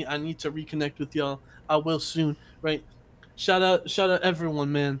occasionally. I need to reconnect with y'all. I will soon, right? Shout out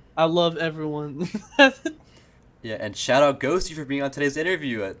everyone, man. I love everyone. Yeah, and shout out Ghosty for being on today's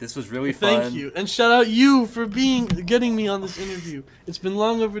interview. This was really fun. Thank you. And shout out you for getting me on this interview. It's been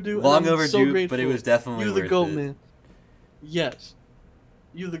long overdue. Long overdue, but it was definitely worth it. You're the GOAT, man. Yes.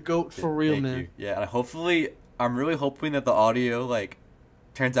 You're the GOAT for real, Thank man. you. Yeah, and hopefully, I'm really hoping that the audio, like,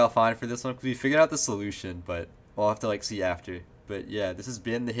 turns out fine for this one, because we figured out the solution, but we'll have to, like, see after. But yeah, this has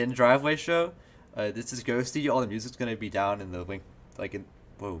been the Hidden Driveway Show. This is Ghosty. All the music's gonna be down in the link, like, in,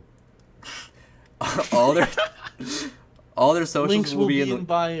 whoa. all their socials Links will be in the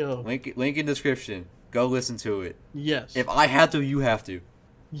bio. Link in description. Go listen to it. Yes. If I had to, you have to.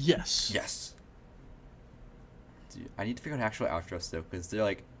 Yes. Yes. Dude, I need to figure out an actual outro still, because they're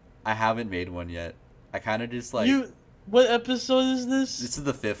like, I haven't made one yet. I kind of just like. What episode is this? This is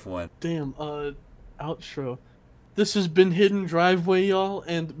the 5th one. Damn. Outro. This has been Hidden Driveway, y'all,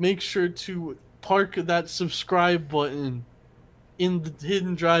 and make sure to park that subscribe button in the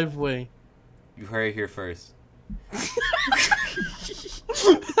Hidden Driveway. You heard it here first.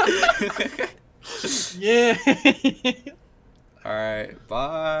 Yeah. Alright,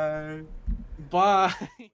 bye. Bye.